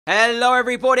Hello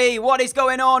everybody, what is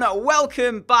going on?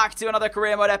 Welcome back to another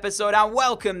career mode episode and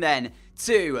welcome then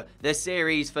to the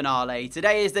series finale.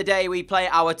 Today is the day we play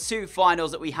our two finals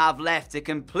that we have left to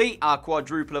complete our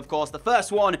quadruple, of course. The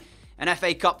first one, an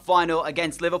FA Cup final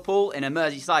against Liverpool in a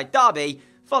Merseyside derby.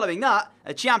 Following that,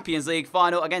 a Champions League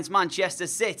final against Manchester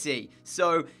City.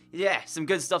 So, yeah, some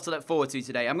good stuff to look forward to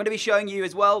today. I'm going to be showing you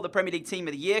as well the Premier League Team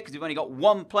of the Year because we've only got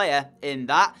one player in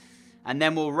that. And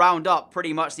then we'll round up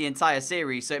pretty much the entire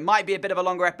series. So it might be a bit of a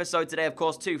longer episode today, of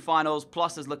course. Two finals,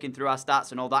 plus us looking through our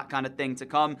stats and all that kind of thing to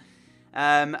come.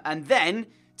 And then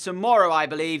tomorrow, I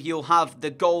believe, you'll have the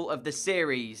goal of the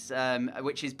series,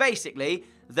 which is basically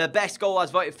the best goal as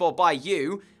voted for by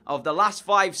you of the last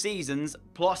 5 seasons,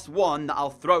 plus one that I'll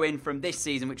throw in from this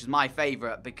season, which is my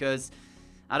favourite, because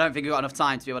I don't think we've got enough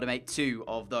time to be able to make 2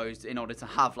 of those in order to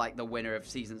have, like, the winner of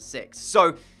Season 6.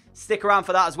 So stick around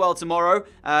for that as well tomorrow.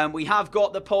 We have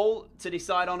got the poll to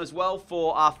decide on as well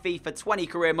for our FIFA 20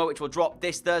 career mode, which will drop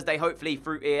this Thursday, hopefully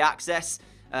through EA Access.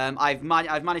 I've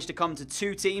managed to come to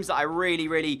 2 teams that I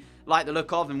really like the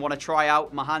look of and want to try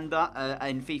out my hand at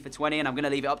in FIFA 20, and I'm going to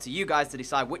leave it up to you guys to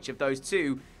decide which of those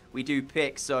 2 we do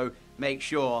pick. So make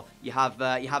sure you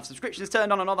have subscriptions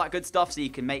turned on and all that good stuff so you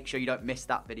can make sure you don't miss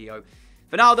that video.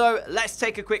 For now, though, let's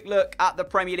take a quick look at the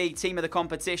Premier League team of the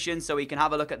competition so we can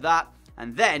have a look at that.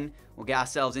 And then we'll get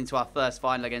ourselves into our first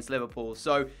final against Liverpool.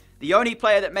 So the only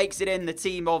player that makes it in the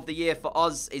team of the year for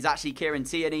us is actually Kieran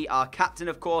Tierney, our captain,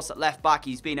 of course, at left back.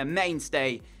 He's been a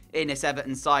mainstay in this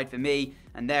Everton side for me.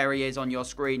 And there he is on your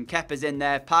screen. Kepa's in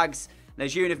there. Pags,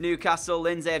 Lejeune of Newcastle,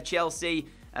 Lindsay of Chelsea,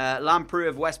 Lamprou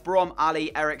of West Brom,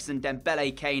 Ali, Ericsson,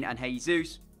 Dembele, Kane and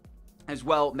Jesus as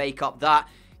well make up that.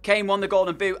 Kane won the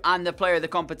Golden Boot and the player of the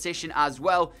competition as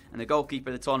well. And the goalkeeper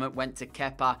of the tournament went to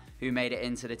Kepa, who made it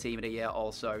into the team of the year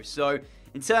also. So,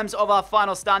 in terms of our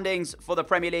final standings for the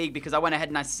Premier League, because I went ahead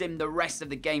and I simmed the rest of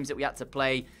the games that we had to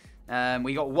play,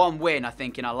 we got 1 win, I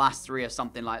think, in our last 3 or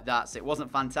something like that. So, it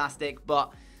wasn't fantastic,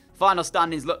 but final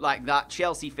standings look like that.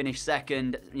 Chelsea finished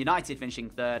 2nd, United finishing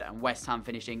 3rd, and West Ham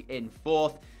finishing in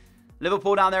 4th.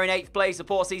 Liverpool down there in 8th place, a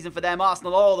poor season for them.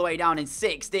 Arsenal all the way down in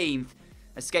 16th.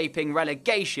 Escaping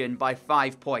relegation by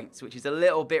 5 points, which is a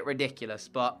little bit ridiculous,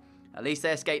 but at least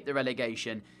they escaped the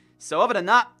relegation. So other than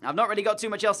that, I've not really got too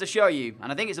much else to show you, and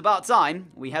I think it's about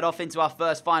time we head off into our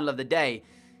first final of the day.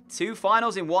 2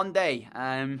 finals in 1 day,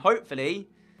 and hopefully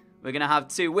we're going to have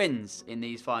 2 wins in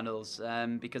these finals,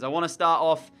 because I want to start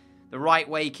off the right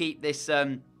way, keep this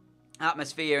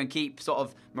atmosphere and keep sort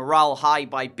of morale high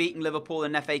by beating Liverpool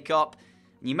in the FA Cup.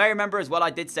 You may remember as well, I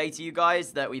did say to you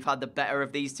guys that we've had the better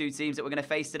of these 2 teams that we're going to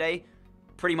face today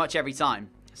pretty much every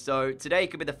time. So today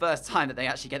could be the first time that they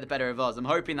actually get the better of us. I'm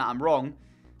hoping that I'm wrong,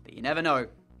 but you never know.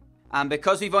 And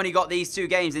because we've only got these 2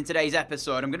 games in today's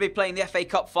episode, I'm going to be playing the FA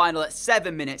Cup final at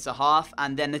 7 minutes a half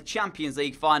and then the Champions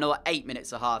League final at 8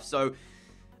 minutes a half. So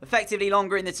effectively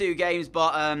longer in the 2 games,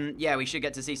 but yeah, we should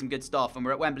get to see some good stuff. And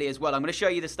we're at Wembley as well. I'm going to show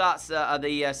you the stats,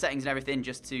 the settings and everything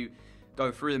just to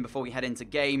go through them before we head into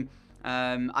game.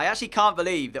 I actually can't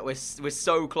believe that we're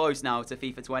so close now to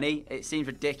FIFA 20. It seems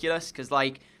ridiculous because,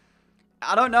 like,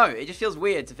 I don't know. It just feels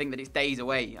weird to think that it's days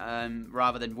away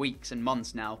rather than weeks and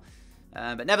months now.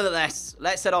 But nevertheless,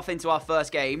 let's head off into our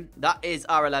first game. That is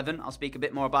our 11. I'll speak a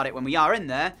bit more about it when we are in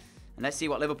there. And let's see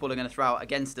what Liverpool are going to throw out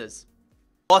against us.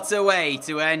 What a way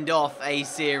to end off a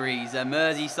series. A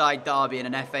Merseyside derby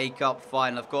and an FA Cup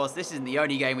final. Of course, this isn't the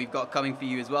only game we've got coming for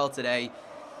you as well today.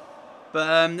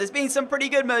 But there's been some pretty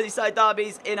good Merseyside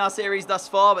derbies in our series thus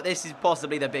far, but this is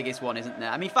possibly the biggest one, isn't there?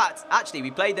 I mean, in fact, actually,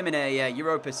 we played them in a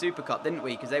Europa Super Cup, didn't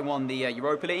we? Because they won the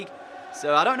Europa League.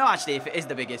 So I don't know, actually, if it is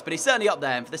the biggest, but it's certainly up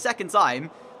there. And for the second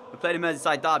time, we played a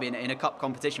Merseyside derby in a cup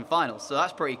competition final. So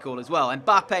that's pretty cool as well. And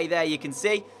Mbappe there, you can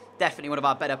see, definitely one of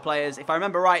our better players. If I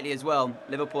remember rightly as well,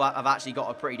 Liverpool have actually got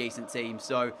a pretty decent team.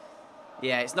 So,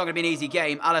 yeah, it's not going to be an easy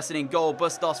game. Alisson in goal,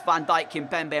 Bustos, Van Dijk,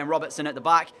 Kimpembe and Robertson at the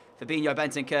back. Fabinho,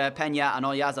 Bentancur, Peña and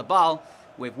Oyarzabal,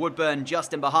 with Woodburn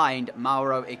just in behind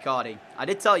Mauro Icardi. I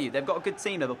did tell you, they've got a good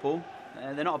team, Liverpool.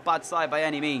 They're not a bad side by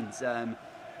any means,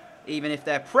 even if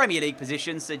their Premier League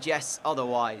position suggests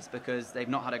otherwise, because they've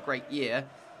not had a great year.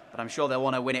 But I'm sure they'll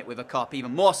want to win it with a cup,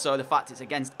 even more so the fact it's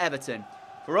against Everton.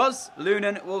 For us,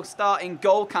 Lunan will start in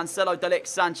goal, Cancelo, De Ligt,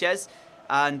 Sanchez,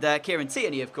 and Kieran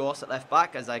Tierney, of course, at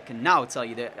left-back, as I can now tell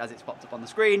you that as it's popped up on the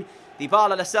screen. Dybala,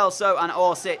 Lo Celso and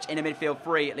Orsic in the midfield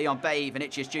 3. Leon Bailly,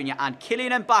 Vinicius Jr. and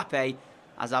Kylian Mbappe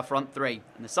as our front 3.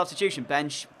 And the substitution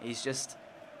bench is just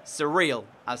surreal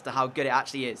as to how good it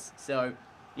actually is. So,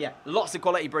 yeah, lots of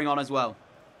quality bring on as well.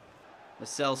 Lo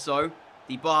Celso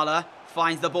Dybala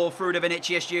finds the ball through to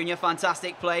Vinicius Jr.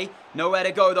 Fantastic play. Nowhere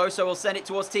to go, though, so we'll send it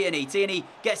towards Tierney. Tierney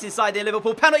gets inside the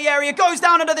Liverpool penalty area, goes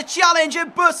down under the challenge,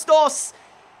 and Bustos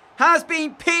has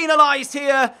been penalised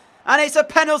here. And it's a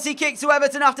penalty kick to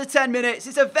Everton after 10 minutes.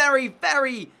 It's a very,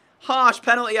 very harsh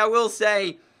penalty, I will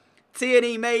say.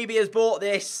 Tierney maybe has bought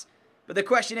this. But the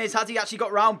question is, has he actually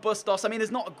got round Bustos? I mean,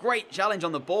 there's not a great challenge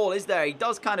on the ball, is there? He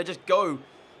does kind of just go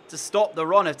to stop the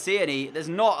run of Tierney. There's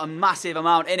not a massive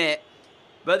amount in it.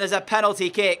 But there's a penalty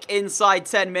kick inside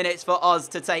 10 minutes for us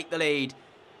to take the lead.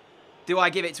 Do I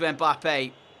give it to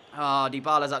Mbappe? Oh,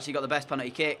 Dybala's actually got the best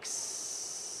penalty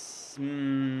kicks.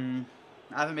 I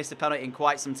haven't missed a penalty in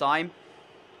quite some time.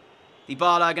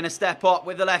 Dybala going to step up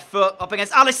with the left foot up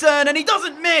against Alisson, and he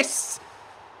doesn't miss!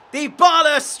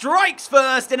 Dybala strikes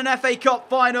first in an FA Cup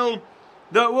final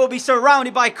that will be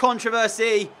surrounded by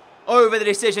controversy over the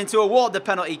decision to award the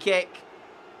penalty kick.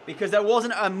 Because there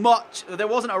wasn't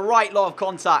a right lot of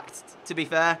contact, to be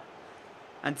fair.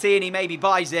 And Tierney maybe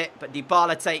buys it, but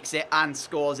Dybala takes it and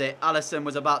scores it. Alisson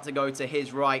was about to go to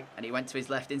his right, and he went to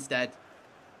his left instead.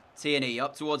 Tierney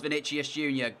up towards Vinicius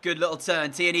Jr. Good little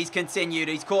turn. Tierney's continued.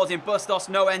 He's causing Bustos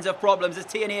no ends of problems. As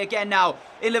Tierney again now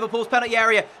in Liverpool's penalty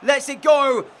area. Lets it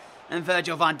go. And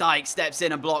Virgil van Dijk steps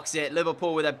in and blocks it.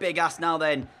 Liverpool with a big ask now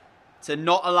then to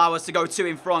not allow us to go two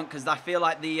in front, because I feel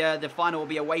like the final will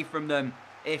be away from them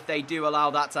if they do allow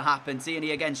that to happen.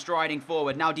 Tierney again striding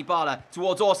forward. Now Dybala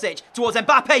towards Orsic, towards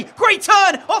Mbappe. Great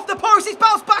turn! Off the post, he's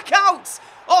bounced back out!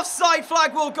 Offside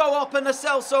flag will go up and Lo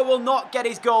Celso will not get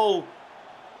his goal.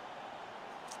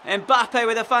 Mbappe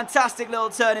with a fantastic little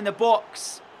turn in the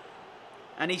box.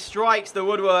 And he strikes the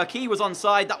woodwork. He was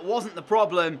onside, that wasn't the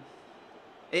problem.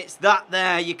 It's that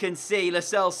there, you can see Lo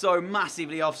Celso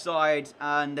massively offside,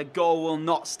 and the goal will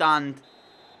not stand.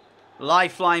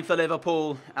 Lifeline for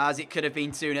Liverpool, as it could have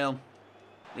been 2-0.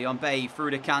 Leon Bay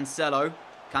through to Cancelo.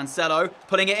 Cancelo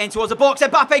pulling it in towards the box.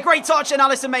 Mbappe, great touch, and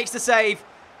Alisson makes the save.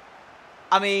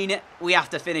 I mean, we have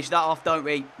to finish that off, don't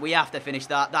we? We have to finish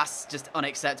that. That's just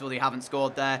unacceptable they haven't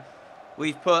scored there.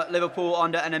 We've put Liverpool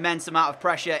under an immense amount of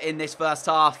pressure in this first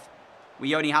half.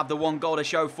 We only have the one goal to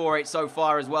show for it so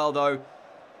far as well, though.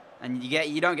 And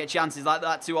you don't get chances like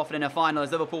that too often in a final,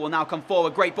 as Liverpool will now come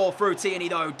forward. Great ball through. Tierney,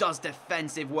 though, does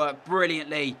defensive work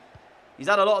brilliantly. He's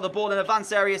had a lot of the ball in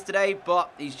advanced areas today,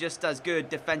 but he's just as good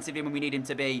defensively when we need him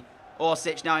to be.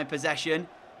 Orsic now in possession.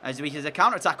 As there's a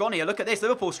counter-attack on here. Look at this.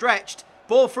 Liverpool stretched.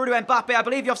 Ball through to Mbappe. I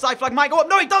believe the offside flag might go up.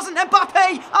 No, it doesn't.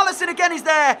 Mbappe. Alisson again is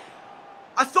there.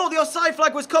 I thought the offside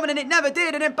flag was coming and it never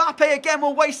did. And Mbappe again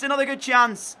will waste another good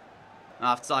chance.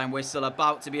 Half-time whistle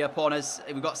about to be upon us.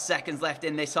 We've got seconds left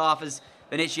in this half as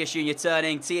Vinicius Jr.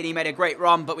 turning. Tierney made a great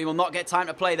run, but we will not get time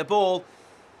to play the ball.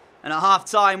 And at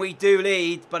half-time we do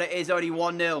lead, but it is only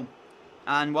 1-0.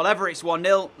 And whatever it's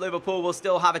 1-0, Liverpool will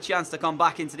still have a chance to come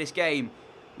back into this game.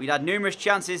 We'd had numerous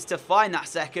chances to find that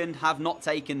second, have not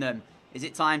taken them. Is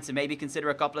it time to maybe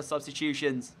consider a couple of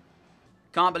substitutions?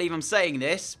 Can't believe I'm saying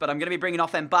this, but I'm going to be bringing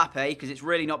off Mbappe because it's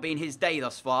really not been his day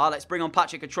thus far. Let's bring on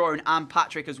Patrick Catrone and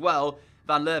Patrick as well.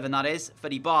 Van Leeuwen, that is, for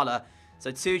Dybala. So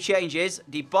two changes.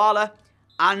 Dybala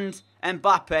and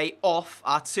Mbappe off,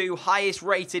 our two highest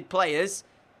rated players.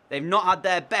 They've not had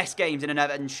their best games in an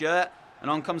Everton shirt.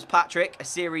 And on comes Patrick, a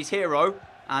series hero,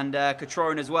 and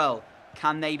Catrone as well.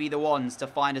 Can they be the ones to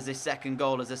find us this second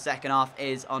goal as the second half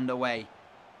is underway?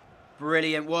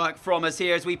 Brilliant work from us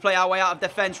here as we play our way out of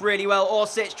defence really well.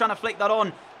 Orsic trying to flick that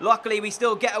on. Luckily, we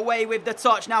still get away with the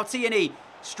touch. Now Tierney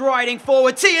striding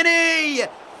forward. Tierney!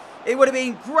 It would have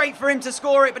been great for him to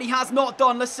score it, but he has not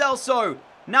done. Lo Celso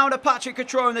now to Patrick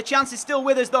Catrone. The chance is still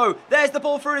with us, though. There's the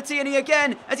ball through to Tierney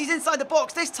again as he's inside the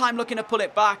box. This time looking to pull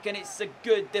it back, and it's a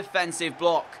good defensive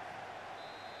block.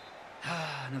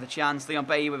 Another chance. Leon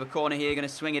Bailey with a corner here. Going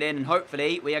to swing it in, and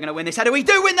hopefully we are going to win this header. We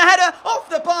do win the header. Off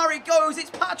the bar it goes.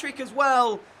 It's Patrick as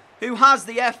well who has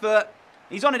the effort.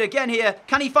 He's on it again here.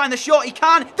 Can he find the shot? He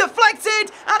can.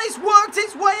 Deflected, and it's worked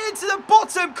its way into the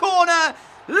bottom corner.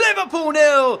 Liverpool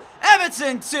 0,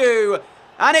 Everton 2,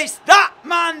 and it's that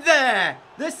man there,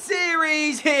 the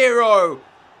series hero.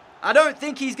 I don't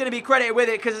think he's going to be credited with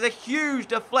it because there's a huge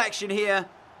deflection here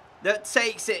that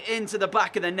takes it into the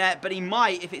back of the net, but he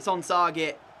might if it's on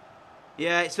target.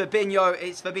 Yeah, it's Fabinho.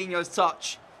 It's Fabinho's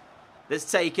touch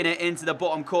that's taken it into the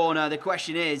bottom corner. The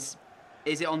question is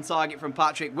it on target from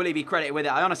Patrick? Will he be credited with it?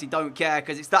 I honestly don't care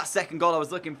because it's that second goal I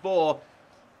was looking for.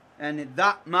 And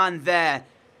that man there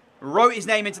wrote his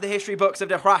name into the history books of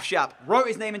the Graafschap, wrote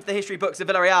his name into the history books of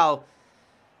Villarreal.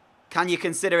 Can you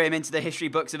consider him into the history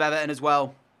books of Everton as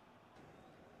well?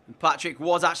 And Patrick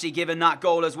was actually given that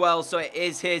goal as well, so it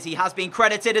is his. He has been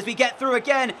credited as we get through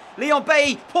again. Leon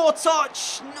Bailey, poor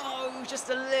touch. No. was just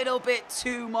a little bit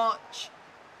too much.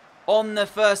 On the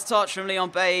first touch from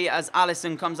Leon Bailly, as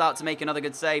Alisson comes out to make another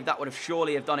good save. That would have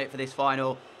surely have done it for this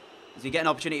final. As we get an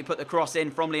opportunity to put the cross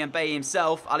in from Leon Bailly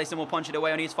himself. Alisson will punch it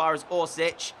away only as far as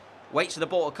Orsic. Waits for the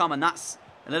ball to come, and that's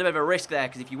a little bit of a risk there,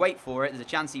 because if you wait for it, there's a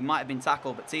chance he might have been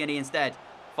tackled. But Tierney instead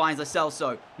finds Lo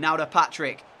Celso. Now to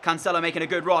Patrick. Cancelo making a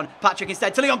good run. Patrick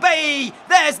instead to Leon Bailly.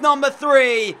 There's number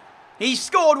 3. He's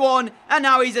scored one, and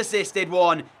now he's assisted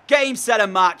one. Game, set,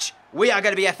 and match. We are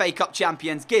going to be FA Cup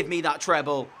champions. Give me that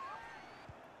treble.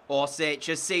 Orsic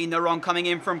has seen the run coming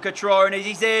in from Cutrone as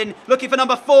he's in, looking for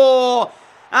number 4.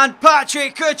 And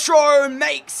Patrick Cutrone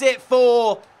makes it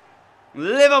 4.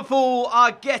 Liverpool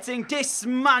are getting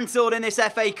dismantled in this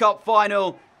FA Cup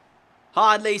final.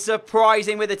 Hardly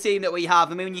surprising with the team that we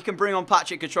have. I mean, when you can bring on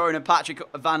Patrick Cutrone and Patrick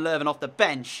Van Leeuwen off the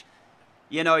bench,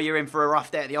 you know you're in for a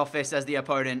rough day at the office as the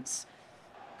opponents.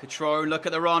 Cutrone, look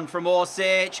at the run from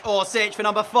Orsic. Orsic for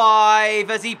number 5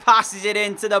 as he passes it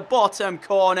into the bottom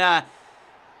corner.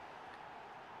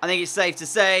 I think it's safe to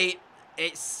say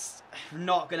it's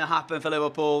not going to happen for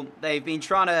Liverpool. They've been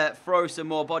trying to throw some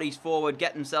more bodies forward,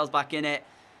 get themselves back in it.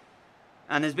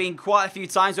 And there's been quite a few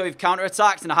times where we've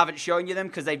counter-attacked and I haven't shown you them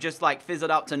because they've just like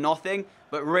fizzled out to nothing.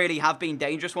 But really have been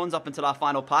dangerous ones up until our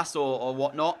final pass or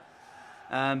whatnot.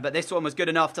 But this one was good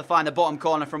enough to find the bottom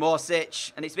corner from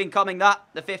Orsic. And it's been coming that,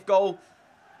 the 5th goal.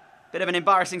 Bit of an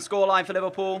embarrassing scoreline for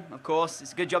Liverpool, of course.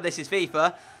 It's a good job this is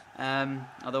FIFA.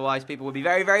 Otherwise people would be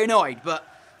very, very annoyed. But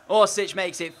Orsic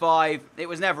makes it 5. It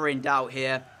was never in doubt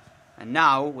here. And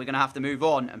now we're going to have to move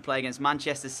on and play against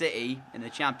Manchester City in the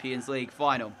Champions League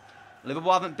final.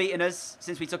 Liverpool haven't beaten us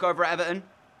since we took over at Everton.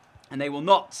 And they will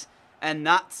not end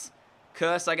that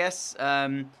curse, I guess,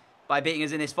 by beating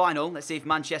us in this final. Let's see if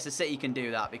Manchester City can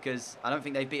do that, because I don't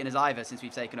think they've beaten us either since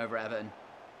we've taken over at Everton.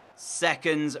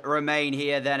 Seconds remain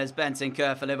here then as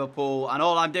Bentancur for Liverpool. And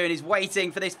all I'm doing is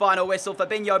waiting for this final whistle.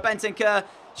 Fabinho, Bentancur,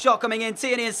 shot coming in.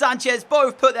 Tierney and Sanchez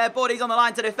both put their bodies on the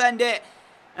line to defend it.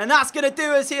 And that's going to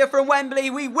do us here from Wembley.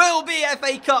 We will be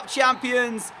FA Cup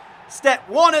champions. Step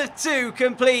 1 of 2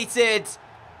 completed.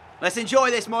 Let's enjoy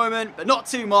this moment, but not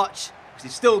too much, because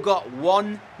we've still got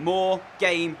one more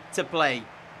game to play.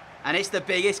 And it's the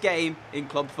biggest game in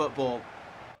club football.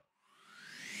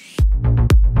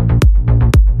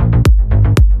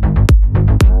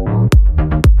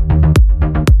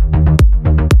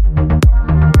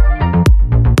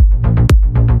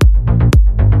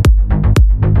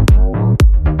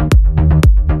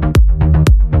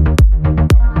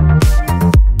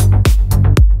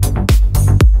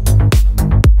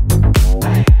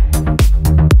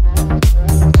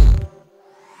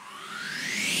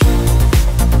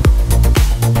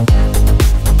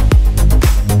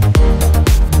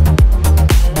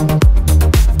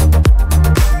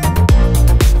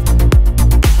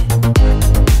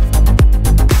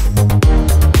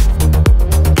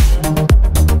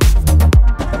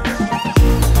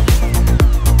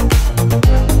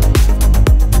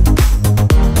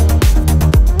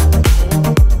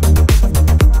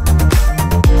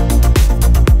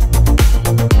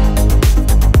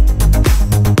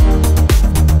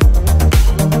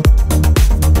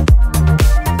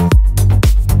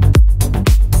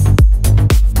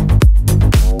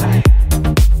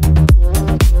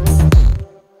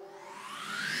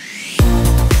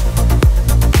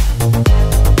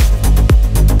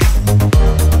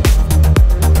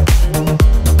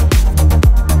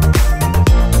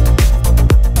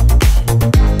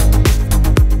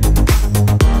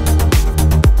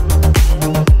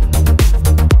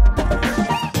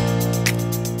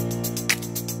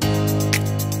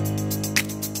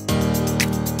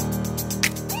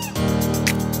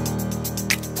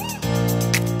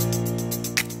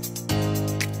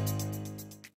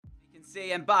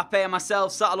 Mbappe and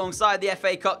myself sat alongside the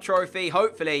FA Cup trophy.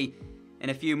 Hopefully, in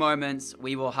a few moments,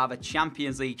 we will have a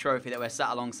Champions League trophy that we're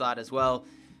sat alongside as well.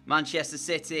 Manchester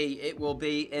City, it will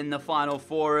be in the final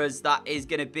for us. That is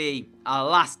going to be our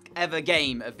last ever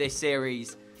game of this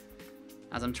series.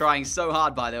 As I'm trying so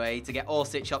hard, by the way, to get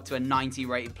Orsic up to a 90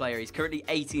 rated player. He's currently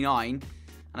 89, and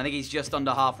I think he's just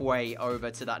under halfway over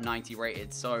to that 90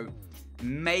 rated. So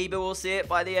maybe we'll see it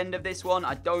by the end of this one.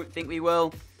 I don't think we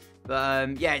will.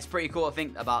 But yeah, it's pretty cool to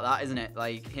think about that, isn't it?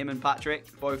 Like him and Patrick,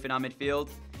 both in our midfield.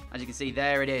 As you can see,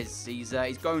 there it is. He's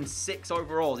going 6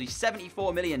 overalls. He's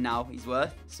 74 million now he's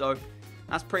worth. So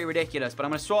that's pretty ridiculous. But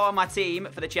I'm going to swap on my team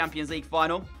for the Champions League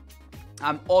final.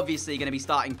 I'm obviously going to be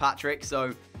starting Patrick,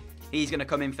 so he's going to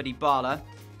come in for Dybala.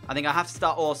 I think I have to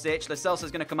start Orsic. Lo Celso's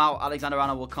going to come out.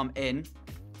 Alexander-Arnold will come in.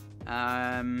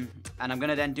 And I'm going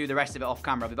to then do the rest of it off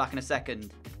camera. I'll be back in a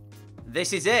second.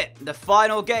 This is it. The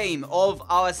final game of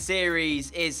our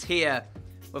series is here.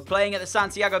 We're playing at the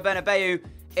Santiago Bernabeu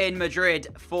in Madrid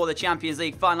for the Champions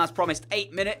League final. As promised,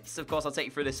 8 minutes. Of course, I'll take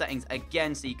you through the settings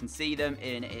again so you can see them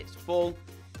in its full.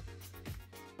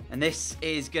 And this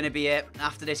is going to be it.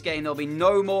 After this game, there'll be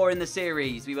no more in the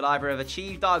series. We will either have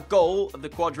achieved our goal of the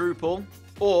quadruple,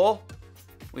 or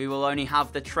we will only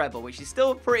have the treble, which is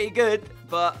still pretty good,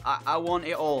 but I want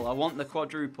it all. I want the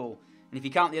quadruple. And if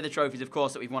you count the other trophies, of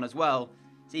course, that we've won as well,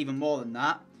 it's even more than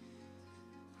that.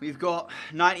 We've got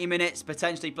 90 minutes,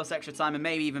 potentially plus extra time, and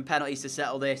maybe even penalties to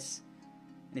settle this.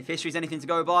 And if history's anything to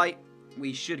go by,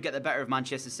 we should get the better of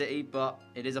Manchester City, but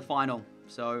it is a final.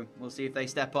 So we'll see if they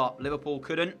step up. Liverpool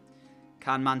couldn't.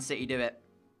 Can Man City do it?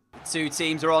 Two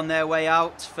teams are on their way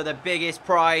out for the biggest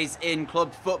prize in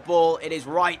club football. It is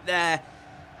right there.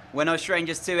 We're no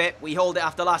strangers to it. We hold it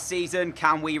after last season.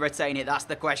 Can we retain it? That's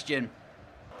the question.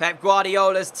 Pep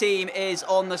Guardiola's team is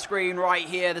on the screen right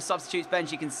here. The substitutes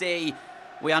bench, you can see.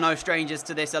 We are no strangers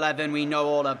to this 11. We know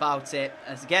all about it.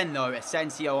 As again, though,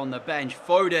 Asensio on the bench.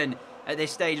 Foden at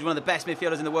this stage is one of the best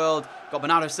midfielders in the world. Got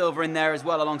Bernardo Silva in there as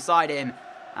well alongside him.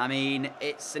 I mean,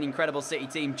 it's an incredible City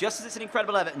team, just as it's an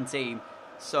incredible Everton team.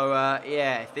 So,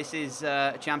 yeah, if this is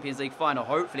a Champions League final,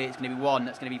 hopefully it's going to be one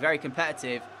that's going to be very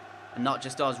competitive and not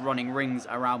just us running rings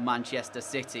around Manchester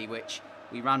City, which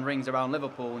we ran rings around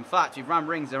Liverpool. In fact, we've ran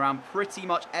rings around pretty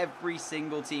much every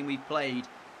single team we've played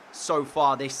so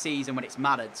far this season when it's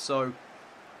mattered. So,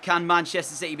 can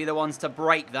Manchester City be the ones to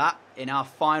break that in our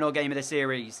final game of the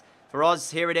series? For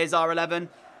us, here it is, our 11.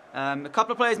 A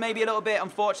couple of players maybe a little bit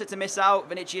unfortunate to miss out.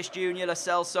 Vinicius Jr., Lo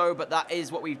Celso, but that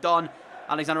is what we've done.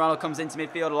 Alexander-Arnold comes into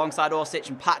midfield alongside Orsic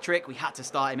and Patrick. We had to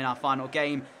start him in our final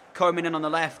game. Koeman in on the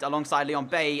left alongside Leon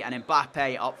Bailly and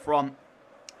Mbappe up front.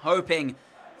 Hoping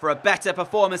for a better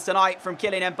performance tonight from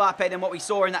Kylian Mbappe than what we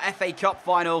saw in the FA Cup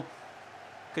final.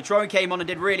 Catrone came on and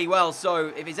did really well, so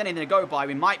if there's anything to go by,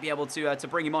 we might be able to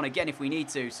bring him on again if we need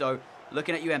to. So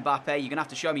looking at you, Mbappe, you're going to have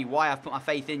to show me why I've put my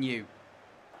faith in you.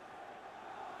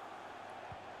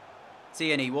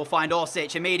 Tierney will find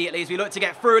Orsic immediately as we look to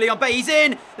get through. Leon Bailly's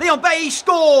in. Leon Bailly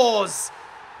scores.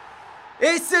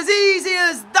 It's as easy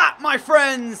as that, my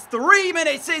friends. 3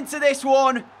 minutes into this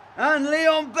one, and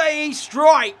Leon Bailly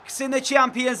strikes in the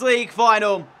Champions League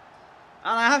final.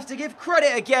 And I have to give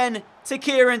credit again to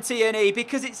Kieran Tierney,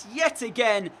 because it's yet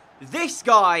again this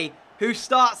guy who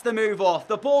starts the move off.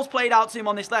 The ball's played out to him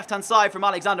on this left-hand side from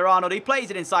Alexander-Arnold. He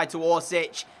plays it inside to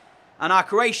Orsic, and our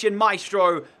Croatian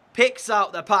maestro picks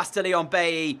out the pass to Leon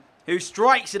Bailly, who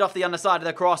strikes it off the underside of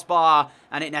the crossbar,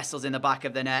 and it nestles in the back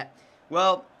of the net.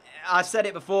 Well, I've said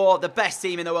it before, the best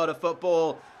team in the world of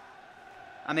football.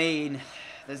 I mean,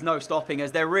 there's no stopping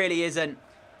us. There really isn't.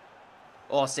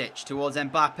 Orsic towards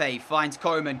Mbappe, finds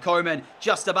Koeman. Koeman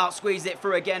just about squeezed it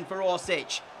through again for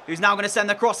Orsic, who's now going to send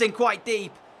the cross in quite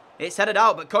deep. It's headed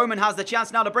out, but Koeman has the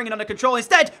chance now to bring it under control.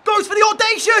 Instead, goes for the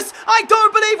audacious. I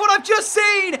don't believe what I've just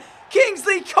seen.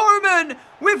 Kingsley Coman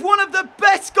with one of the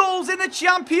best goals in the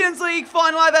Champions League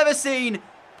final I've ever seen.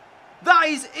 That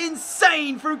is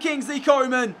insane from Kingsley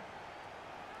Coman.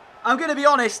 I'm going to be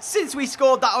honest, since we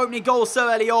scored that opening goal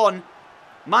so early on,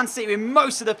 Man City with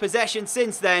most of the possession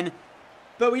since then,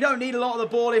 but we don't need a lot of the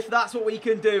ball if that's what we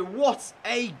can do. What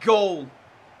a goal.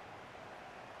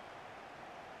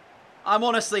 I'm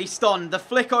honestly stunned. The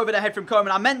flick over the head from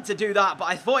Koeman, I meant to do that, but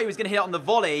I thought he was going to hit it on the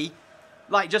volley.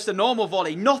 Like just a normal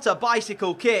volley, not a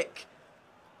bicycle kick.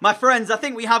 My friends, I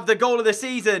think we have the goal of the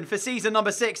season for season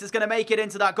number 6. That's going to make it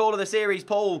into that goal of the series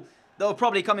poll that will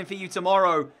probably come in for you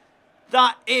tomorrow.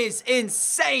 That is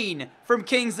insane from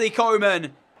Kingsley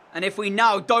Coman. And if we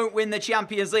now don't win the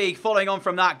Champions League following on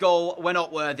from that goal, we're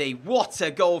not worthy. What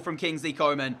a goal from Kingsley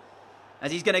Coman. As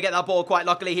he's going to get that ball quite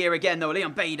luckily here again, though.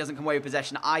 Leon Bailly doesn't come away with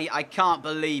possession. I can't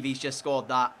believe he's just scored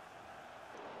that.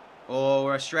 Oh,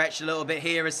 we're stretched a little bit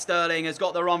here as Sterling has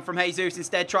got the run from Jesus.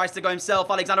 Instead, tries to go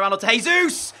himself. Alexander-Arnold to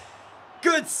Jesus.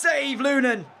 Good save,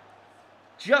 Lunan.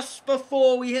 Just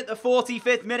before we hit the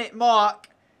 45th minute mark.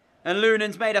 And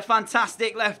Lunan's made a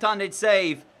fantastic left-handed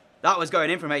save. That was going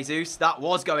in from Jesus. That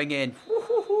was going in.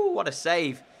 What a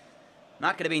save.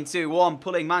 That could have been 2-1,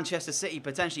 pulling Manchester City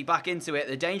potentially back into it.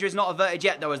 The danger is not averted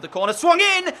yet, though, as the corner swung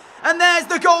in. And there's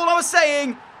the goal I was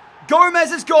saying. Gomez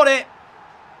has got it.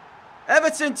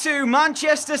 Everton 2,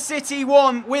 Manchester City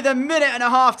 1, with a minute and a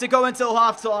half to go until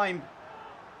half-time.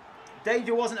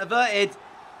 Danger wasn't averted.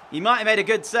 He might have made a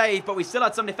good save, but we still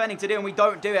had some defending to do, and we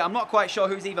don't do it. I'm not quite sure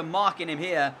who's even marking him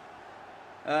here.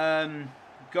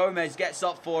 Gomez gets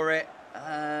up for it.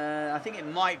 I think it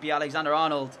might be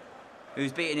Alexander-Arnold,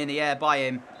 who's beaten in the air by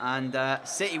him. And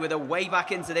City with a way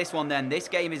back into this one then. This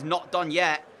game is not done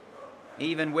yet.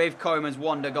 Even with Koeman's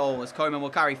wonder goal, as Koeman will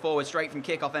carry forward straight from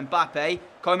kickoff. Mbappe.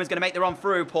 Koeman's going to make the run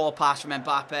through. Poor pass from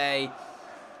Mbappe.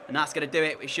 And that's going to do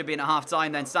it. It should be in a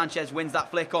half-time then. Sanchez wins that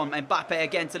flick on. Mbappe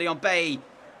again to Leon Bailly.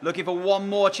 Looking for one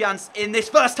more chance in this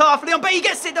first half. Leon Bailly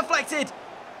gets it deflected.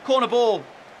 Corner ball.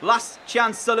 Last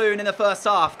chance saloon in the first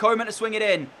half. Koeman to swing it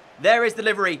in. There is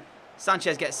delivery.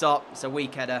 Sanchez gets up. It's a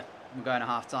weak header. We're going to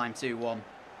half-time 2-1.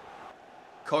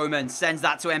 Koeman sends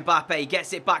that to Mbappe.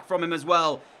 Gets it back from him as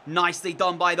well. Nicely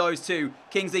done by those two.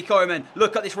 Kingsley Coman.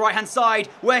 Look at this right-hand side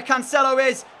where Cancelo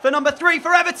is for number 3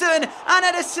 for Everton. And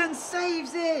Ederson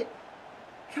saves it.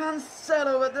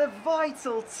 Cancelo at the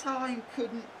vital time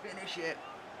couldn't finish it.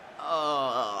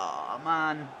 Oh,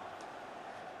 man.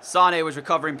 Sane was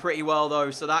recovering pretty well, though,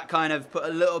 so that kind of put a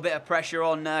little bit of pressure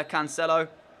on Cancelo.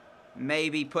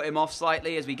 Maybe put him off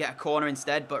slightly as we get a corner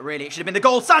instead, but really it should have been the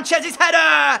goal. Sanchez's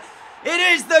header! It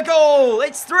is the goal!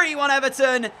 It's 3-1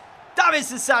 Everton.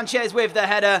 Davinson Sanchez with the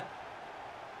header.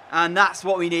 And that's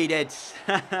what we needed.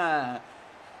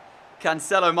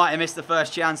 Cancelo might have missed the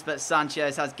first chance, but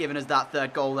Sanchez has given us that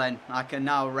third goal then. I can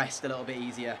now rest a little bit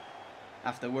easier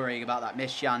after worrying about that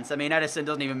missed chance. I mean, Ederson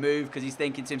doesn't even move because he's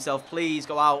thinking to himself, please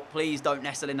go out, please don't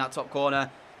nestle in that top corner.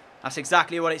 That's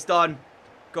exactly what it's done.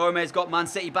 Gomez got Man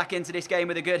City back into this game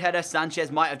with a good header.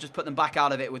 Sanchez might have just put them back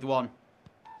out of it with one.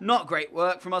 Not great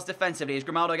work from us defensively as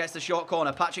Grimaldo gets the short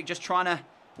corner. Patrick just trying to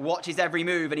watch his every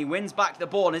move and he wins back the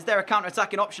ball. Is there a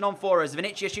counter-attacking option on for us?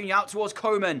 Vinicius Junior out towards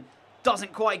Koeman.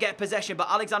 Doesn't quite get possession, but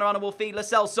Alexander Arnold will feed Lo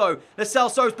Celso. Lo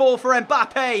Celso's ball for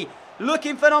Mbappe.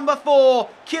 Looking for number 4.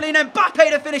 Kylian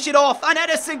Mbappe to finish it off. And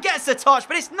Ederson gets a touch,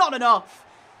 but it's not enough.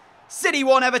 City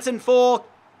 1, Everton 4.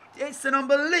 It's an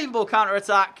unbelievable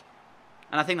counter-attack.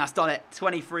 And I think that's done it.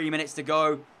 23 minutes to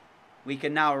go. We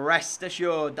can now rest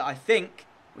assured that I think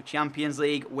we're Champions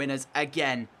League winners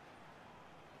again.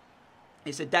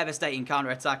 It's a devastating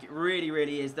counter-attack. It really,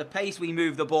 really is. The pace we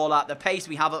move the ball at, the pace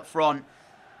we have up front.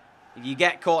 If you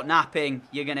get caught napping,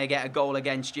 you're going to get a goal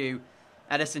against you.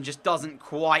 Ederson just doesn't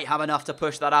quite have enough to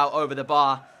push that out over the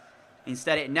bar.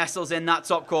 Instead, it nestles in that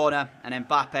top corner. And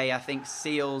Mbappe, I think,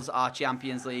 seals our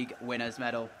Champions League winners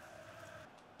medal.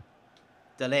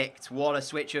 De Ligt, what a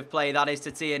switch of play that is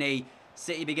to Tierney.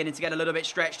 City beginning to get a little bit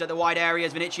stretched at the wide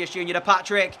areas. Vinicius Junior to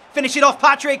Patrick. Finish it off,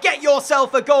 Patrick. Get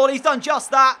yourself a goal. He's done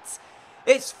just that.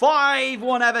 It's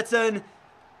 5-1 Everton.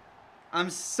 I'm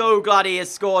so glad he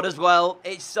has scored as well.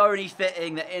 It's only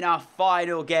fitting that in our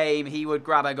final game he would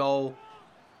grab a goal.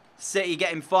 City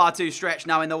getting far too stretched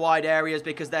now in the wide areas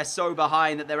because they're so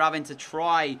behind that they're having to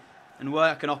try and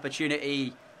work an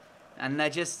opportunity. And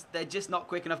they're just not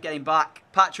quick enough getting back.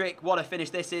 Patrick, what a finish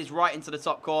this is. Right into the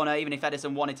top corner, even if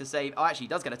Ederson wanted to save. Oh, actually, he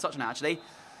does get a touch now, actually.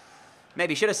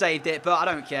 Maybe should have saved it, but I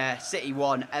don't care. City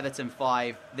 1, Everton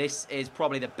 5. This is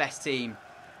probably the best team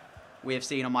we have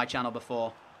seen on my channel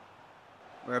before.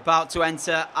 We're about to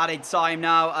enter added time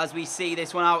now as we see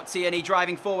this one out. Tierney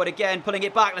driving forward again, pulling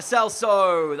it back. Lo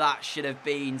Celso, that should have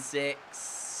been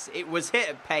 6. It was hit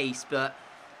at pace, but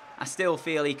I still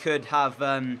feel he could have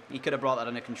brought that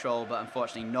under control, but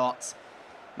unfortunately not.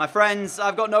 My friends,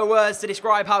 I've got no words to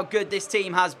describe how good this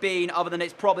team has been, other than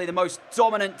it's probably the most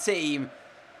dominant team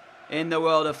in the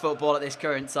world of football at this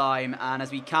current time. And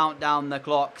as we count down the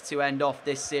clock to end off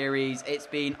this series, it's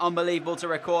been unbelievable to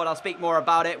record. I'll speak more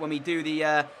about it when we do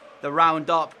the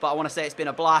roundup, but I want to say it's been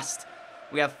a blast.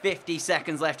 We have 50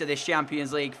 seconds left of this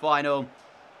Champions League final,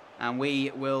 and we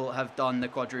will have done the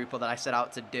quadruple that I set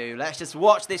out to do. Let's just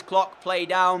watch this clock play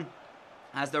down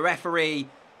as the referee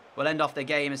will end off the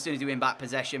game as soon as we win back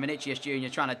possession. Vinicius Junior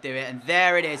trying to do it, and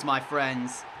there it is, my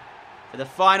friends. For the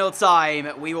final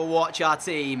time, we will watch our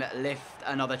team lift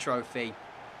another trophy.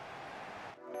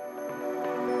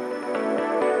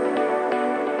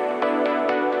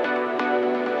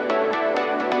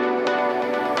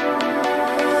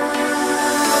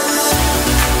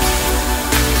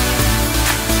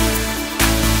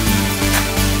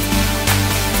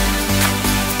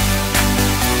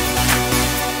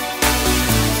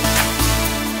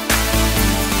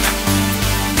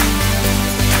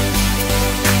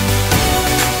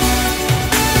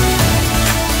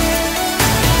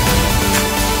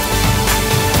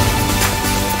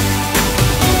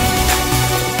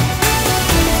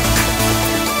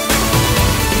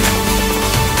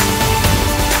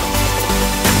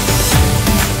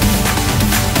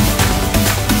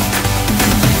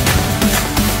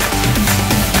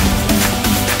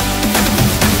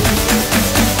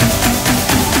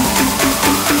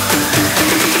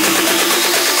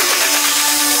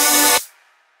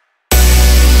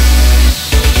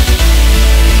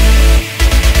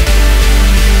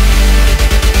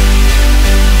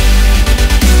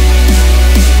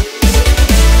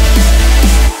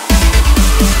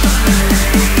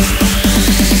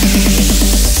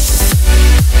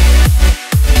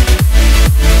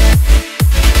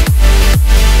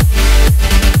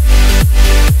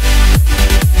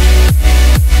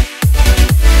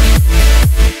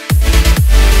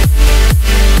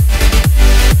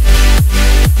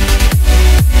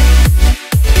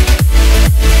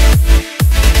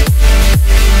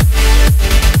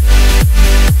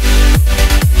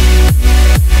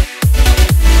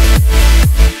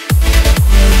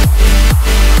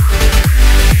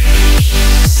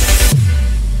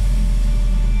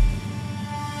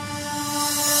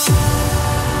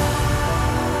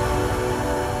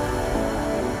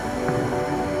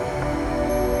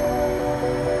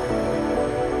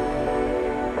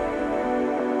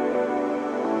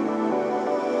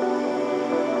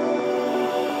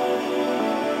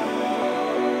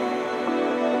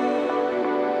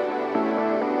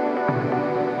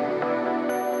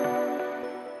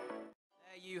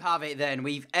 have it then.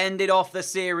 We've ended off the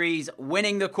series,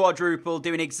 winning the quadruple,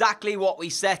 doing exactly what we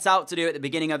set out to do at the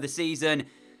beginning of the season.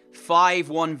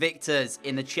 5-1 victors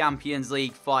in the Champions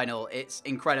League final. It's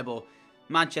incredible.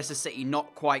 Manchester City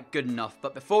not quite good enough.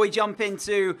 But before we jump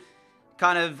into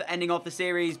kind of ending off the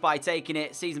series by taking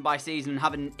it season by season and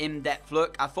having an in-depth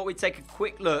look, I thought we'd take a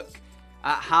quick look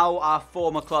at how our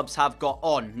former clubs have got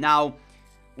on. Now,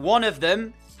 one of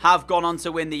them have gone on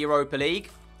to win the Europa League,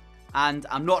 and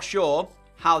I'm not sure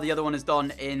how the other one has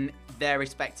done in their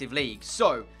respective leagues.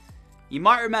 So, you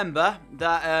might remember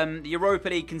that the Europa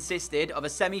League consisted of a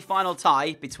semi-final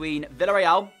tie between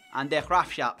Villarreal and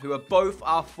Graafschap, who are both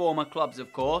our former clubs,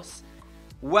 of course.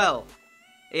 Well,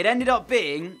 it ended up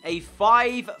being a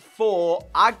 5-4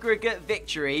 aggregate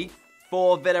victory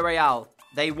for Villarreal.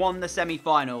 They won the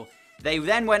semi-final. They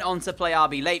then went on to play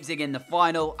RB Leipzig in the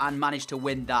final and managed to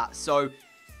win that. So,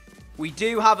 we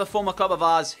do have a former club of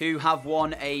ours who have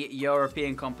won a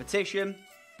European competition.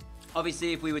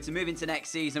 Obviously, if we were to move into next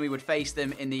season, we would face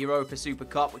them in the Europa Super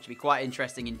Cup, which would be quite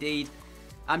interesting indeed.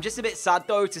 I'm just a bit sad,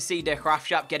 though, to see the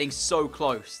Graafschap getting so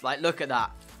close. Like, look at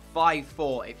that.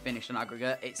 5-4 it finished on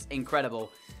aggregate. It's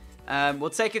incredible. We'll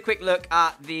take a quick look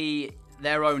at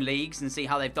their own leagues and see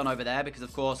how they've done over there, because,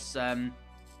 of course,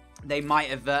 they might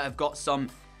have got some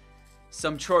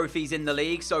trophies in the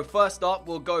league. So first up,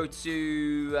 we'll go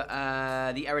to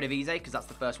the Eredivisie, because that's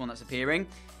the first one that's appearing.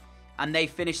 And they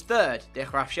finished third, the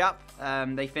Graafschap.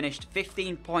 They finished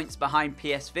 15 points behind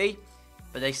PSV,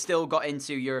 but they still got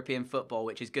into European football,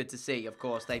 which is good to see, of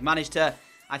course. They've managed to,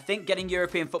 I think, getting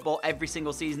European football every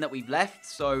single season that we've left.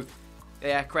 So,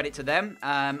 yeah, credit to them.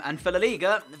 And for La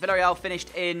Liga, Villarreal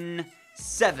finished in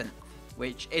 7th.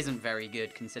 Which isn't very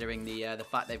good considering the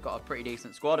fact they've got a pretty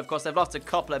decent squad. Of course, they've lost a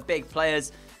couple of big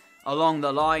players along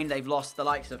the line. They've lost the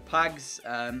likes of Pags.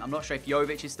 I'm not sure if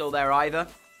Jovic is still there either.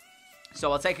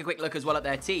 So I'll take a quick look as well at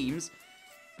their teams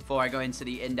before I go into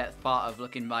the in-depth part of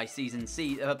looking by season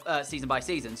by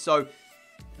season. So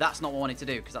that's not what I wanted to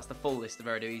do, because that's the full list of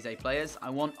Eredivisie players. I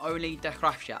want only the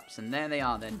Graafschaps, and there they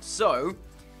are then. So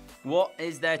what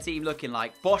is their team looking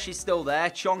like? Bosch is still there.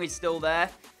 Chong is still there.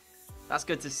 That's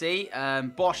good to see.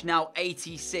 Bosch now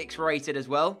 86 rated as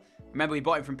well. Remember, we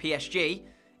bought him from PSG.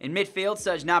 In midfield,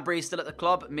 Serge Gnabry is still at the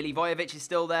club. Milivojevic is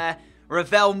still there.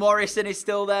 Ravel Morrison is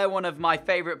still there. One of my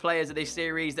favourite players of this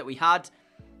series that we had.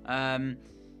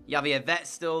 Javier Vet's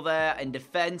still there in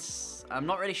defence. I'm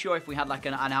not really sure if we had like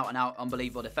an out-and-out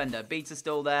unbelievable defender. Beats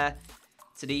still there.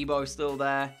 Tadibo still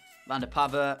there. Van der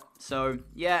Pavert. So,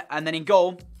 yeah. And then in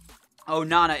goal,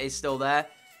 Onana is still there.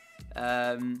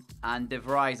 And De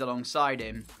Vrij alongside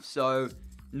him. So,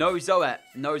 no Zoet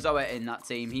in that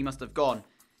team. He must have gone.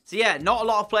 So, yeah, not a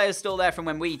lot of players still there from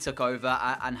when we took over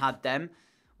and had them.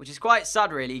 Which is quite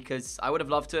sad, really, because I would have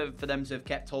loved for them to have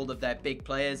kept hold of their big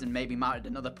players and maybe mounted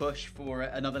another push for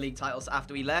another league titles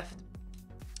after we left.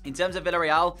 In terms of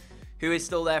Villarreal, who is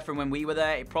still there from when we were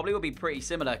there, it probably will be pretty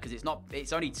similar because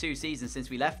it's only 2 seasons since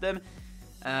we left them.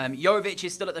 Jovic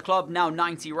is still at the club, now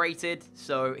 90 rated,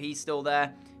 so he's still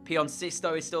there. Pion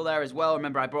Sisto is still there as well.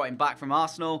 Remember, I brought him back from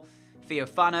Arsenal.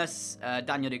 Theophanes,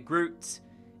 Daniel de Groot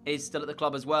is still at the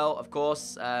club as well, of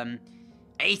course.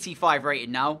 85 rated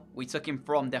now. We took him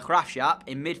from the Graafschap.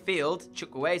 In midfield,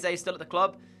 Chukwueze is still at the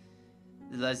club.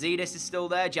 Lazidis is still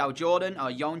there. Young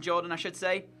Jordan, I should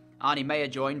say. Arnie Meyer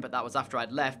joined, but that was after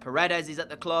I'd left. Paredes is at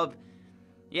the club.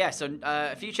 Yeah, so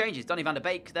a few changes. Donny van der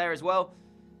Beek there as well.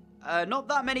 Not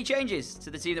that many changes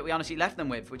to the team that we honestly left them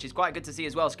with, which is quite good to see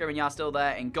as well. Skriniar still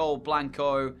there. In goal,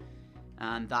 Blanco.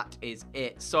 And that is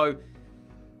it. So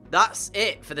that's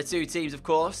it for the 2 teams, of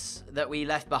course, that we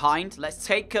left behind. Let's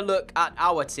take a look at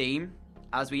our team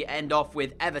as we end off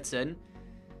with Everton.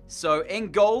 So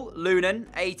in goal, Lunan,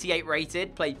 88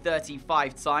 rated, played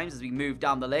 35 times as we move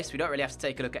down the list. We don't really have to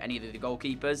take a look at any of the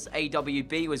goalkeepers.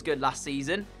 AWB was good last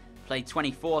season, played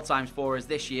 24 times for us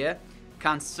this year.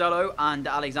 Cancelo and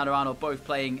Alexander-Arnold both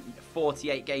playing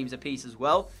 48 games apiece as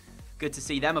well. Good to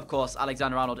see them, of course.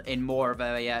 Alexander-Arnold in more of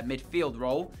a midfield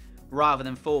role rather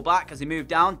than full-back. As we move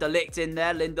down, De Ligt in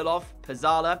there, Lindelof,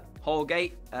 Pizzala,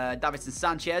 Holgate, Davinson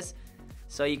Sanchez.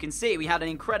 So you can see we had an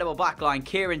incredible backline.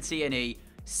 Kieran Tierney,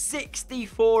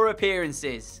 64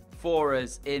 appearances for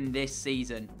us in this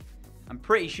season. I'm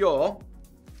pretty sure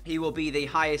he will be the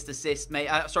highest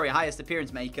highest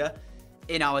appearance maker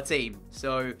in our team.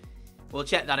 So we'll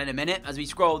check that in a minute. As we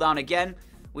scroll down again,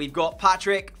 we've got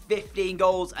Patrick, 15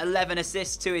 goals, 11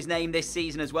 assists to his name this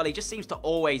season as well. He just seems to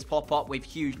always pop up with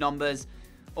huge numbers.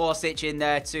 Orsic in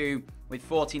there too with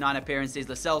 49 appearances.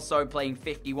 Lo Celso playing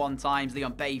 51 times.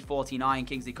 Leon Bailey 49.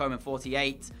 Kingsley Coman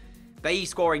 48. Bailey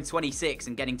scoring 26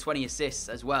 and getting 20 assists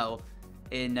as well.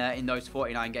 in those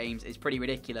 49 games is pretty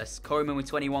ridiculous. Koeman with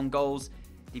 21 goals.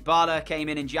 Dybala came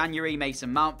in January.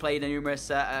 Mason Mount played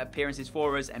numerous appearances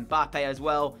for us. Mbappe as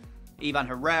well. Ivan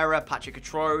Herrera, Patrick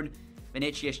Catrone,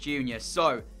 Vinicius Jr.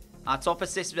 So, our top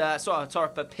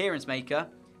top appearance maker,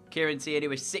 Kieran Tierney,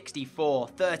 was 64,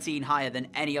 13 higher than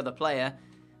any other player.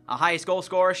 Our highest goal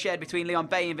scorer shared between Leon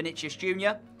Bailey and Vinicius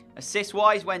Jr.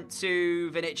 Assist-wise went to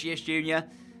Vinicius Jr.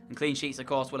 And clean sheets, of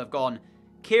course, will have gone.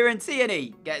 Kieran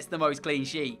Tierney gets the most clean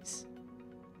sheets.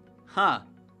 Huh.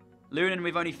 Lunan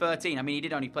with only 13. I mean, he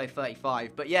did only play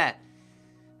 35. But yeah,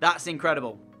 that's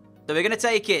incredible. So we're going to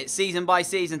take it season by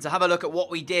season to have a look at what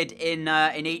we did in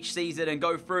each season and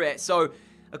go through it. So,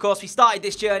 of course, we started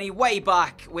this journey way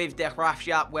back with the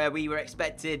Graafschap, where we were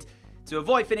expected to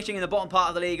avoid finishing in the bottom part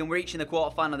of the league and reaching the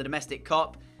quarterfinal of the Domestic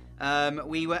Cup.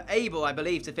 We were able, I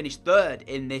believe, to finish third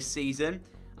in this season.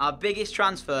 Our biggest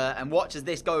transfer, and watch as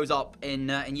this goes up in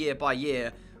year by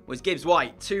year, was Gibbs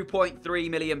White. £2.3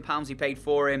 million we paid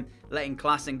for him, letting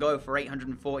Klassen go for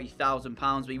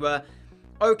 £840,000. We were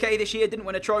okay this year, didn't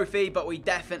win a trophy, but we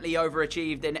definitely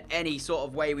overachieved in any sort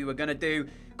of way we were going to do.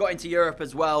 Got into Europe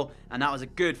as well, and that was a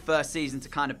good first season to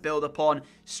kind of build upon.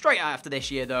 Straight after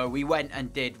this year, though, we went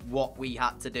and did what we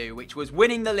had to do, which was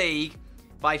winning the league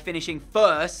by finishing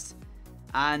first,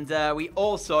 and we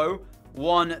also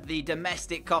won the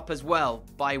Domestic Cup as well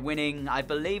by winning, I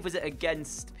believe, was it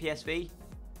against PSV?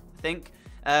 I think.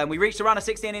 We reached the round of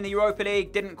 16 in the Europa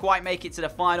League, didn't quite make it to the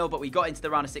final, but we got into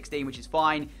the round of 16, which is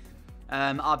fine.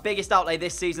 Our biggest outlay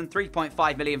this season,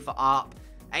 3.5 million for ARP,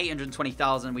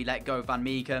 820,000 we let go Van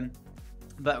Meegen.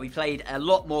 But we played a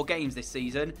lot more games this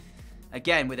season,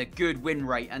 again with a good win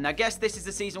rate. And I guess this is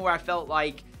the season where I felt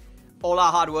like all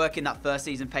our hard work in that first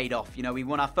season paid off. You know, we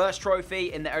won our first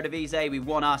trophy in the Eredivisie, we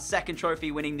won our second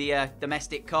trophy winning the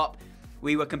Domestic Cup.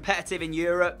 We were competitive in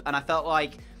Europe, and I felt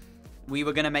like we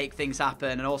were going to make things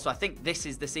happen. And also, I think this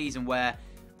is the season where,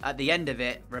 at the end of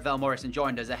it, Ravel Morrison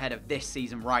joined us ahead of this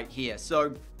season right here.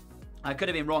 So, I could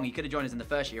have been wrong. He could have joined us in the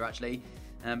first year, actually.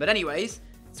 But anyways,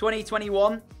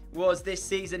 2021 was this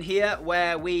season here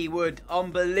where we would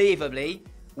unbelievably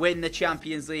win the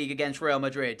Champions League against Real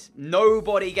Madrid.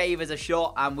 Nobody gave us a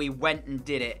shot, and we went and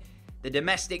did it. The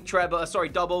domestic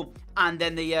double, and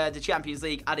then the Champions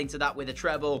League adding to that with a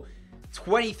treble.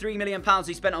 £23 million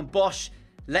we spent on Bosch,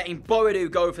 letting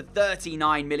Boadu go for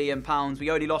 £39 million.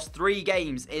 We only lost 3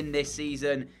 games in this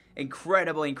season.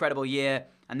 Incredible, incredible year.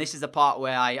 And this is the part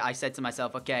where I said to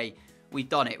myself, okay, we've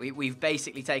done it. We've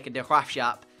basically taken the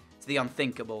Graafschap to the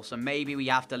unthinkable. So maybe we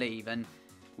have to leave. And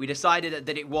we decided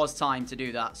that it was time to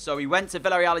do that. So we went to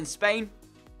Villarreal in Spain,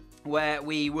 where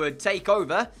we would take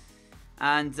over.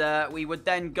 And we would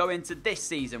then go into this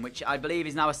season, which I believe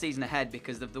is now a season ahead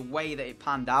because of the way that it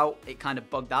panned out. It kind of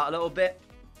bugged out a little bit.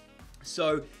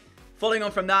 So, following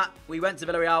on from that, we went to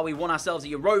Villarreal. We won ourselves a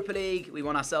Europa League. We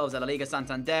won ourselves a La Liga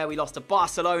Santander. We lost to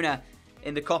Barcelona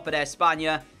in the Copa de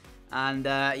España. And,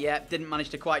 yeah, didn't manage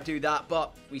to quite do that.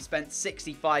 But we spent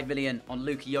 65 million on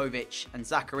Luka Jovic. And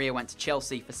Zakaria went to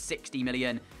Chelsea for 60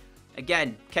 million.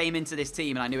 Again, came into this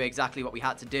team and I knew exactly what we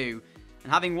had to do.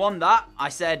 And having won that, I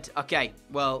said, okay,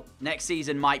 well, next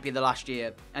season might be the last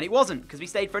year. And it wasn't, because we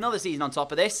stayed for another season on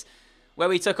top of this, where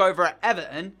we took over at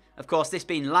Everton. Of course, this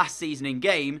being last season in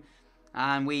game.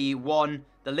 And we won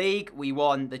the league, we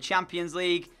won the Champions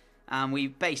League, and we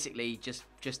basically just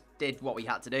did what we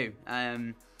had to do.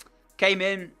 Came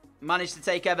in, managed to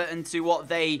take Everton to what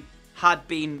they had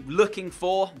been looking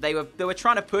for. They were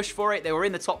trying to push for it. They were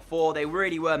in the top 4. They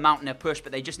really were mounting a push,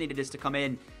 but they just needed us to come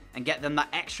in and get them that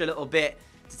extra little bit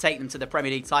to take them to the Premier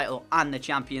League title and the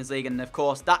Champions League. And of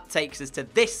course, that takes us to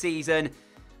this season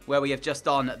where we have just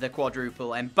done the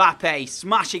quadruple. Mbappe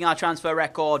smashing our transfer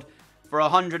record for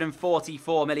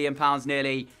 £144 million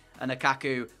nearly. And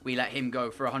Lukaku, we let him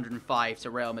go for 105 to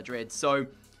Real Madrid. So,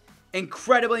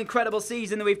 incredible, incredible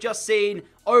season that we've just seen.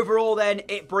 Overall then,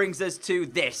 it brings us to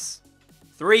this.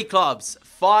 3 clubs,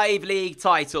 5 league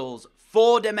titles,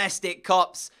 4 domestic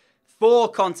cups, 4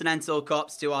 Continental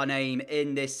Cups to our name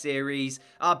in this series.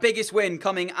 Our biggest win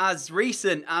coming as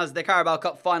recent as the Carabao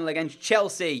Cup final against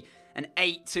Chelsea. An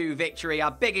 8-2 victory. Our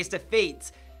biggest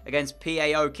defeat against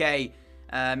PAOK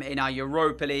in our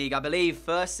Europa League. I believe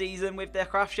first season with the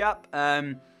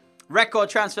Graafschap. Record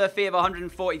transfer fee of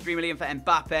 143 million for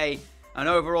Mbappe. An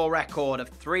overall record of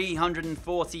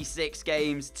 346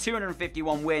 games,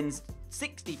 251 wins,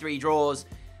 63 draws,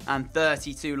 and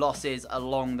 32 losses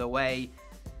along the way.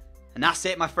 And that's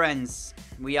it, my friends.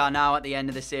 We are now at the end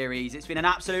of the series. It's been an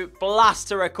absolute blast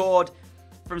to record.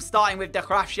 From starting with the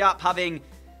Graafschap, having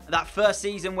that first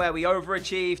season where we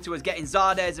overachieved, to us getting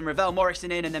Zardes and Ravel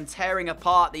Morrison in and them tearing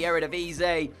apart the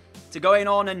Eredivisie, to going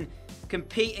on and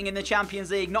competing in the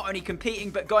Champions League. Not only competing,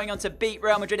 but going on to beat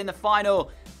Real Madrid in the final.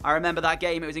 I remember that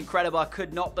game. It was incredible. I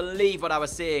could not believe what I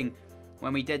was seeing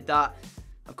when we did that.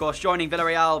 Of course, joining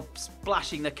Villarreal,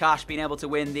 splashing the cash, being able to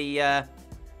win the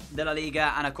La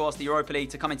Liga and, of course, the Europa League,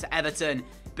 to come into Everton,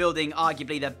 building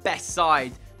arguably the best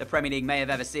side the Premier League may have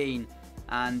ever seen,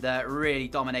 and really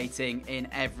dominating in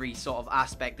every sort of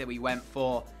aspect that we went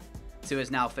for, to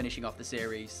us now finishing off the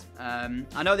series.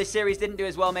 I know this series didn't do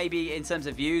as well maybe in terms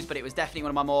of views, but it was definitely one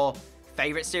of my more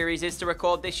favourite series to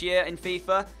record this year in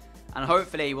FIFA, and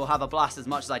hopefully we'll have a blast as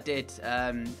much as I did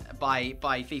by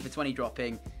FIFA 20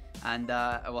 dropping, and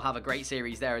we'll have a great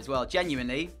series there as well.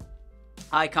 Genuinely,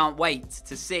 I can't wait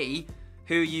to see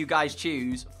who you guys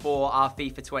choose for our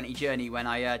FIFA 20 journey when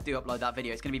I do upload that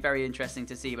video. It's going to be very interesting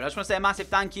to see. But I just want to say a massive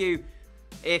thank you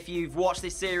if you've watched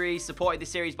this series, supported this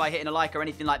series by hitting a like or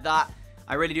anything like that.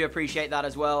 I really do appreciate that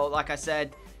as well. Like I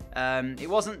said, it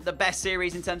wasn't the best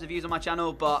series in terms of views on my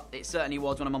channel, but it certainly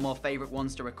was one of my more favourite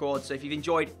ones to record. So if you've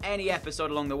enjoyed any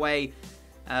episode along the way,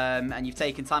 and you've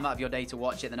taken time out of your day to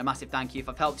watch it, then a massive thank you. If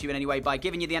I've helped you in any way by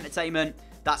giving you the entertainment,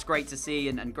 that's great to see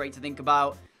and great to think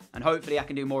about. And hopefully I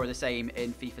can do more of the same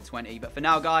in FIFA 20. But for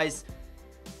now, guys,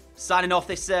 signing off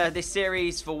this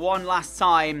series for one last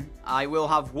time. I will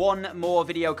have one more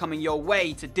video coming your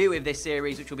way to do with this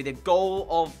series, which will be the goal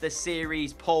of the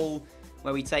series poll,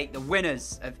 where we take the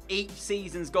winners of each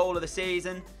season's goal of the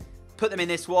season, put them in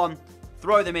this one,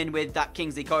 throw them in with that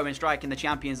Kingsley Coman strike in the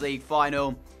Champions League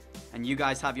final, and you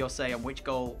guys have your say on which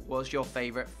goal was your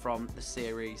favourite from the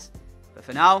series. But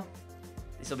for now,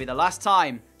 this will be the last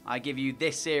time I give you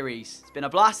this series. It's been a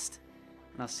blast,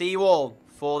 and I'll see you all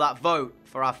for that vote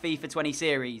for our FIFA 20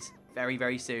 series very,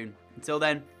 very soon. Until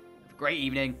then, have a great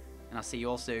evening, and I'll see you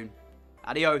all soon.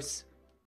 Adios.